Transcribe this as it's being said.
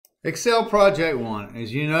Excel Project 1,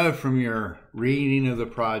 as you know from your reading of the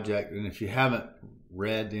project, and if you haven't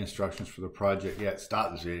read the instructions for the project yet,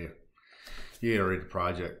 stop this video. You gotta read the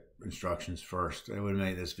project instructions first. It would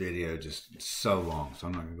make this video just so long, so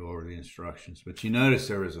I'm not gonna go over the instructions. But you notice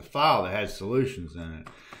there was a file that had solutions in it,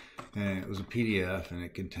 and it was a PDF, and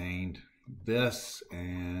it contained this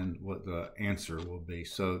and what the answer will be.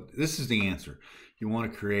 So this is the answer. You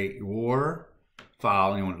want to create your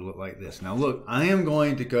file and you want it to look like this. Now look, I am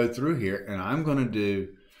going to go through here and I'm going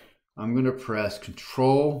to press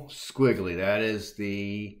Control squiggly. That is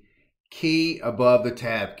the key above the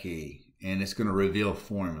tab key, and it's going to reveal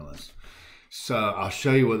formulas. So I'll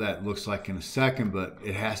show you what that looks like in a second, but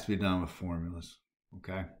it has to be done with formulas.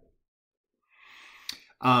 Okay.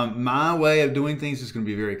 My way of doing things is going to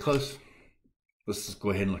be very close. Let's just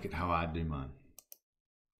go ahead and look at how I do mine.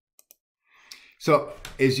 So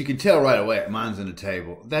as you can tell right away, mine's in a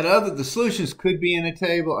table. The solutions could be in a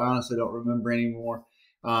table. I honestly don't remember anymore.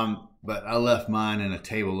 But I left mine in a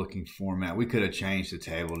table looking format. We could have changed the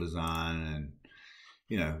table design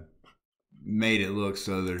and, made it look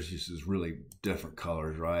so there's just this really different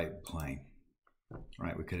colors, right? Plain.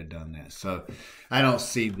 Right, we could have done that. So I don't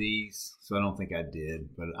see these, so I don't think I did.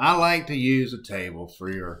 But I like to use a table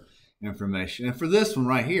for your information. And for this one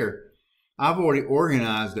right here, I've already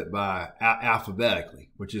organized it by alphabetically,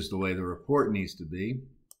 which is the way the report needs to be.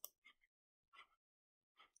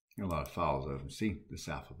 A lot of files open. See, this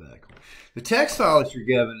alphabetical. The text file that you're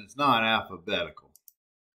given is not alphabetical.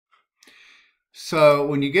 So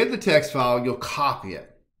when you get the text file, you'll copy it.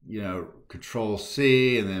 Control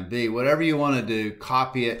C and then V, whatever you want to do,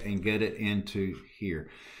 copy it and get it into here.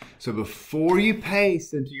 So before you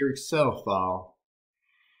paste into your Excel file,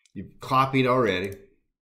 you've copied already.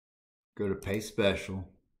 Go to Paste Special,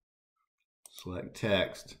 select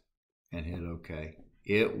Text, and hit OK.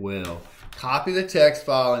 It will copy the text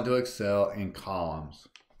file into Excel in columns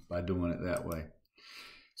by doing it that way.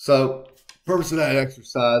 So the purpose of that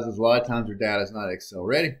exercise is a lot of times your data is not Excel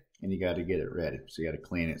ready, and you got to get it ready. So you got to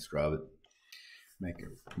clean it, scrub it,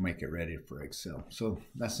 make it ready for Excel. So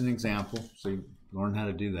that's an example. So you learn how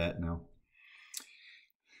to do that now.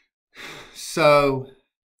 So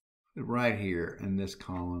right here in this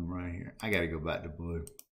column right here, I got to go back to blue.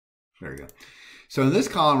 There we go. So in this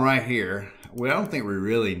column right here, I don't think we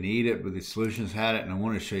really need it, but the solutions had it, and I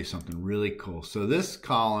want to show you something really cool. So this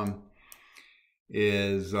column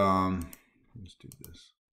is, let's do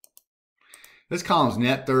this. This column is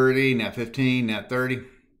net 30, net 15, net 30.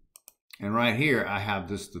 And right here, I have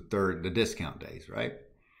the discount days, right?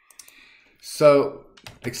 So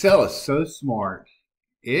Excel is so smart.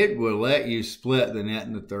 It will let you split the net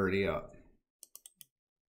and the 30 up.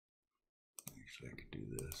 Actually, I could do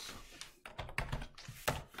this.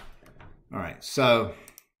 All right, so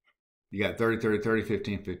you got 30, 30, 30,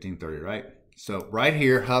 15, 15, 30, right? So right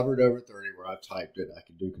here, hovered over 30 where I typed it. I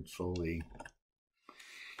can do Control E.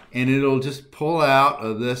 And it'll just pull out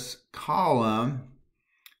of this column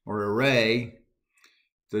or array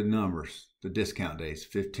the numbers, the discount days.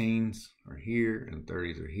 15s are here and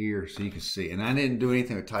 30s are here, so you can see. And I didn't do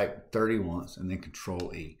anything. I typed 30 once and then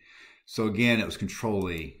Control E. So again, it was Control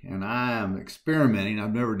E. And I am experimenting.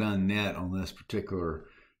 I've never done net on this particular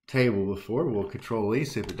table before. We'll Control E,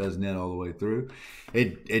 see if it does net all the way through.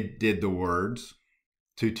 It did the words.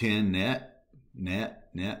 210 net, net,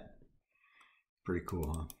 net. Pretty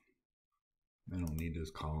cool, huh? I don't need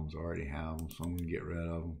those columns. I already have them, so I'm going to get rid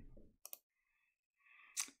of them.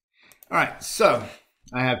 All right, so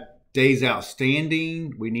I have days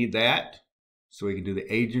outstanding. We need that so we can do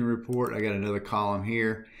the aging report. I got another column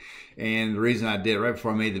here. And the reason I did it right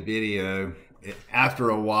before I made the video, after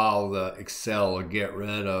a while, the Excel will get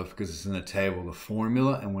rid of, because it's in the table, the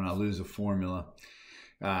formula. And when I lose a formula,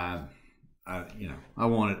 I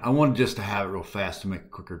wanted just to have it real fast to make a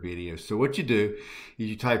quicker video. So what you do is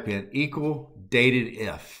you type in equal dated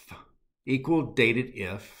if,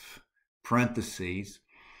 parentheses.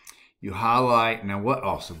 You highlight, now what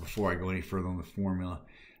also, before I go any further on the formula,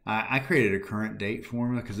 I created a current date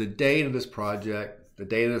formula because the date of this project, the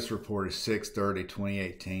date of this report is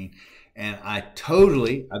 6/30/2018. And I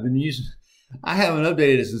haven't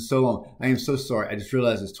updated this in so long. I am so sorry. I just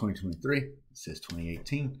realized it's 2023. It says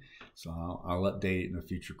 2018. So I'll update it in a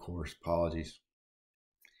future course. Apologies.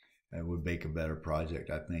 It would make a better project,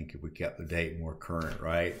 I think, if we kept the date more current,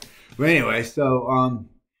 right? But anyway,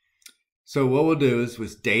 so what we'll do is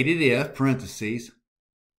with dated if, parentheses,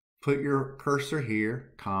 put your cursor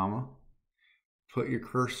here, comma, put your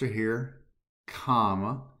cursor here,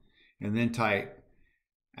 comma, and then type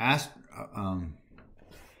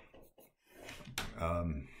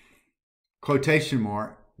quotation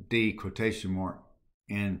mark, D, quotation mark,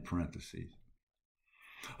 in parentheses.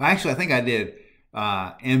 Well, actually, I think I did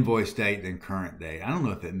invoice date then current date. I don't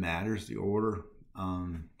know if it matters, the order.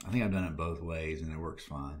 I think I've done it both ways and it works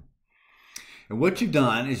fine. And what you've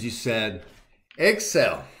done is you said,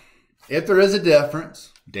 Excel, if there is a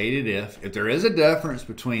difference, dated if there is a difference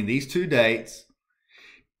between these two dates,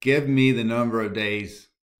 give me the number of days,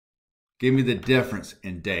 give me the difference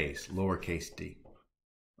in days, lowercase d,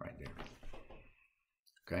 right there.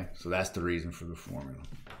 Okay, so that's the reason for the formula.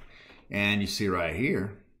 And you see right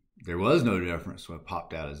here, there was no difference, so it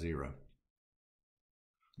popped out a 0.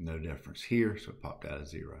 No difference here, so it popped out a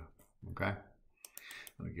 0. Okay,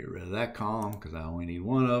 let me get rid of that column because I only need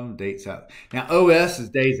one of them. Dates out. Now, OS is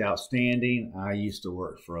days outstanding. I used to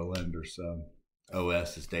work for a lender, so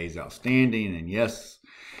OS is days outstanding. And yes,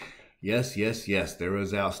 there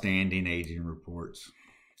was outstanding aging reports.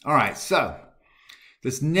 All right, so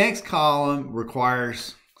this next column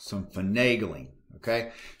requires some finagling.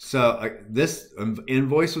 Okay, so this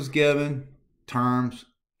invoice was given, terms,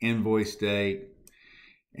 invoice date,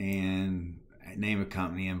 and name of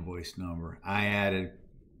company, invoice number. I added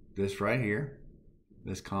this right here,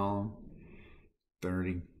 this column,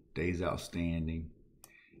 30 days outstanding,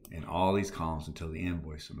 and all these columns until the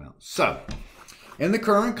invoice amount. So in the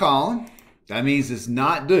current column, that means it's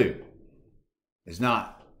not due. It's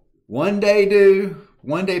not 1 day due,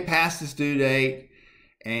 1 day past its due date,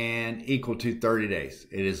 and equal to 30 days.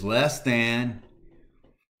 It is less than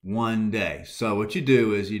 1 day. So what you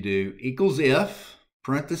do is you do equals if,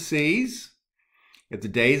 parentheses, if the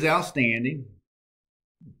days outstanding,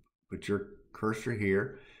 put your cursor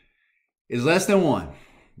here, is less than 1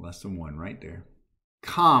 right there,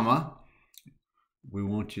 comma, we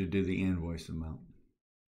want you to do the invoice amount.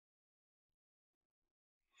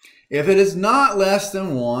 If it is not less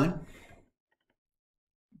than 1,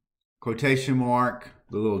 quotation mark,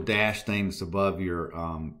 the little dash thing that's above your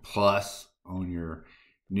plus on your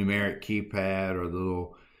numeric keypad, or the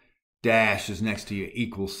little dash is next to your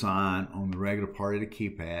equal sign on the regular part of the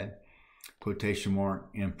keypad, quotation mark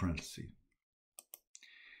in parentheses.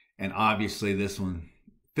 And obviously this one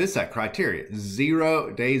fits that criteria.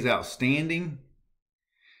 0 days outstanding.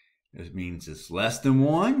 This means it's less than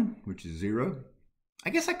 1, which is 0. I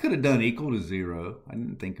guess I could have done equal to 0. I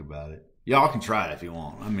didn't think about it. Y'all can try it if you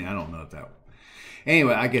want. I mean, I don't know if that would.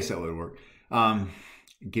 Anyway, I guess that would work.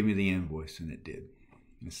 Give me the invoice, and it did.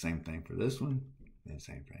 The same thing for this one, and the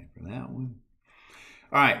same thing for that one.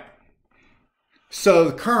 All right. So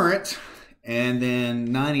the current and then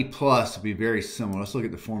 90 plus will be very similar. Let's look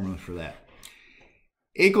at the formula for that.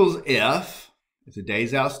 Equals if the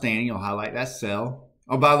days outstanding, you'll highlight that cell.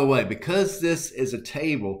 Oh, by the way, because this is a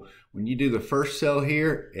table, when you do the first cell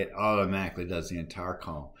here, it automatically does the entire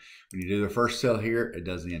column. When you do the first cell here, it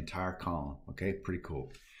does the entire column. Okay, pretty cool.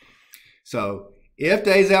 So if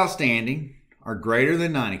days outstanding are greater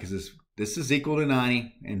than 90, because this is equal to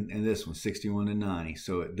 90, and this one, 61 to 90.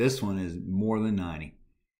 So this one is more than 90.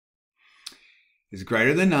 It's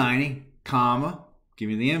greater than 90, comma, give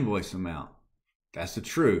me the invoice amount. That's the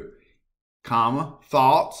true. Comma,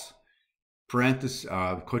 false, parenthesis,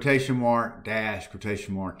 quotation mark, dash,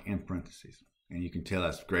 quotation mark, in parentheses. And you can tell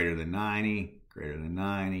that's greater than 90,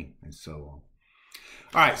 and so on.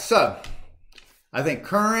 All right, so I think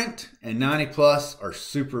current and 90 plus are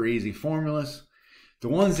super easy formulas. The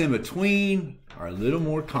ones in between are a little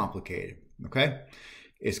more complicated, okay?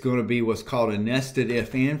 It's going to be what's called a nested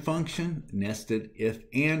if-and function,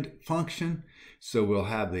 So we'll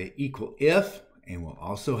have the equal if, and we'll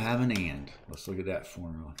also have an and. Let's look at that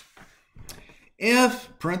formula. If,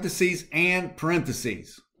 parentheses, and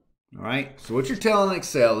parentheses. All right, so what you're telling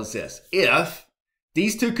Excel is this. If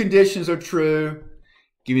these two conditions are true,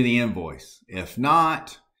 give me the invoice. If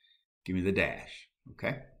not, give me the dash,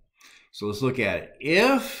 okay? So let's look at it.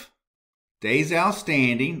 If days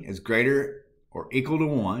outstanding is greater or equal to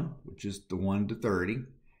 1, which is the 1 to 30,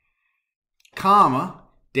 comma,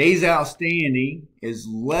 days outstanding is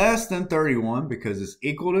less than 31 because it's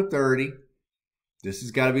equal to 30. This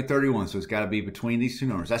has got to be 31, so it's got to be between these two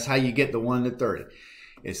numbers. That's how you get the 1 to 30.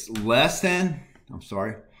 It's less than,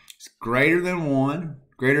 it's greater than 1,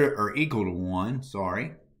 greater or equal to 1,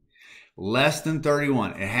 less than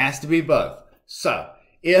 31. It has to be both. So,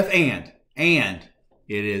 if and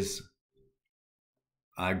it is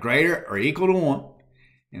greater or equal to 1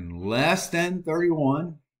 and less than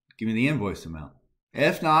 31, give me the invoice amount.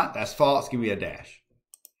 If not, that's false, give me a dash.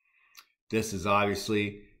 This is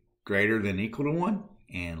obviously greater than equal to 1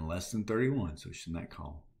 and less than 31, so it's in that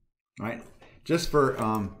column. All right, just for,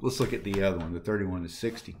 let's look at the other one, the 31 to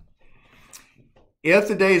 60. If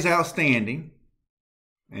the day is outstanding,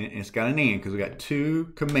 and it's got an and because we got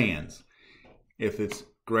two commands, if it's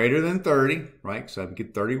greater than 30, right? So I would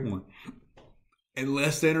get 31. And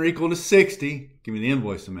less than or equal to 60, give me the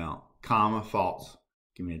invoice amount, comma, false,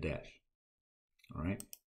 give me a dash. All right,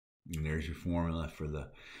 and there's your formula for the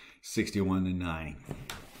 61 to 90.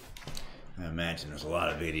 I imagine there's a lot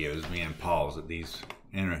of videos being paused at these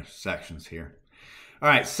intersections here. All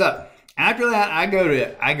right, so after that, I go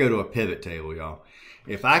to a pivot table, y'all.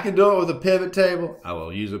 If I can do it with a pivot table, I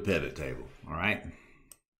will use a pivot table. All right.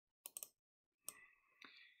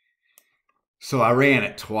 So I ran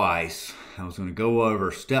it twice. I was going to go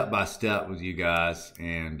over step by step with you guys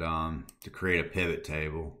and to create a pivot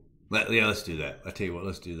table. Let's do that. I tell you what,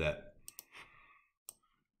 let's do that.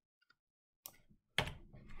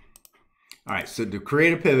 All right, so to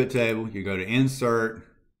create a pivot table, you go to Insert,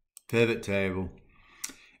 Pivot Table,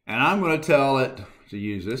 and I'm going to tell it to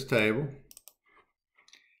use this table.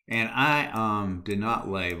 And I did not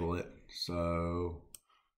label it, so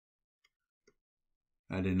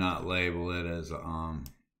I did not label it as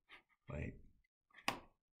wait,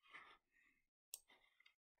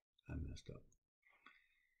 I messed up.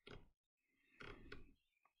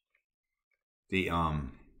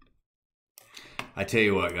 I tell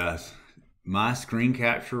you what, guys, my screen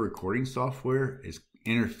capture recording software is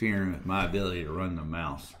interfering with my ability to run the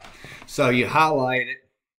mouse. So you highlight it,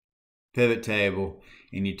 pivot table,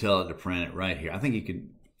 and you tell it to print it right here. I think you can,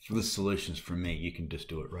 for the solutions for me, you can just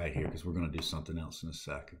do it right here because we're going to do something else in a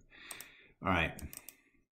second. All right.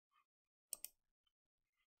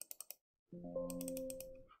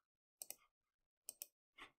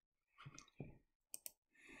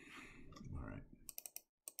 All right.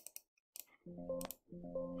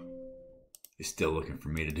 It's still looking for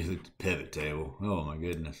me to do the pivot table. Oh my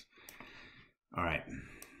goodness. All right.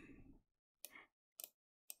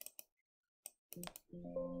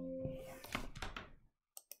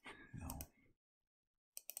 No.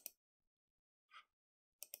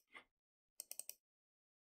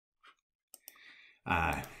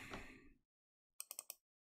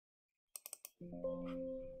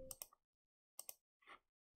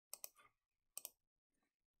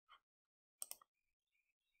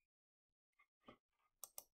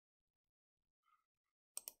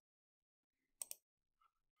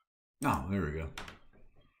 Oh, there we go.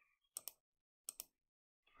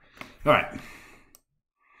 All right.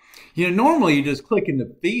 You know, normally you just click in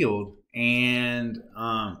the field and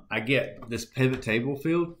I get this pivot table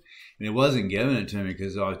field, and it wasn't giving it to me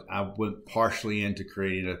because I went partially into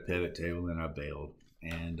creating a pivot table and I bailed,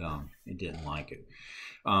 and it didn't like it.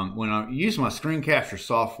 When I use my screen capture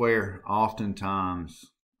software, oftentimes,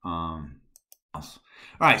 all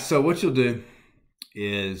right, so what you'll do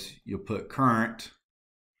is you'll put current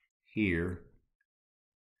here.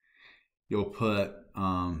 You'll put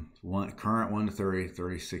current 1 to 30,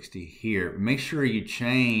 30, 60 here. Make sure you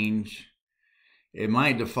change. It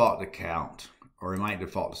might default to count, or it might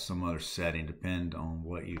default to some other setting, depending on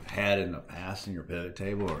what you've had in the past in your pivot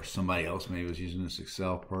table, or somebody else maybe was using this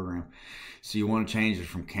Excel program. So you want to change it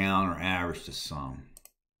from count or average to sum.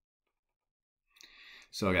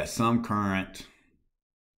 So I got sum current,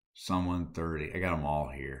 sum 130. I got them all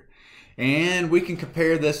here. And we can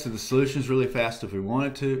compare this to the solutions really fast if we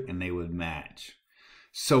wanted to, and they would match.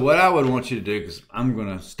 So what I would want you to do, because I'm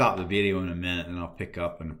going to stop the video in a minute and I'll pick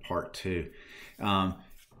up in part 2.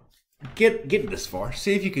 Get this far.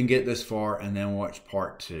 See if you can get this far and then watch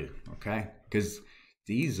part 2, okay? Because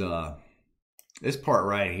these this part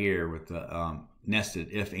right here with the nested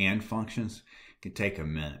if and functions can take a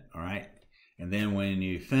minute, all right? And then when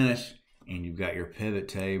you finish and you've got your pivot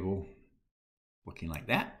table looking like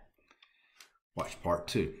that, watch part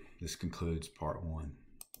 2. This concludes part 1.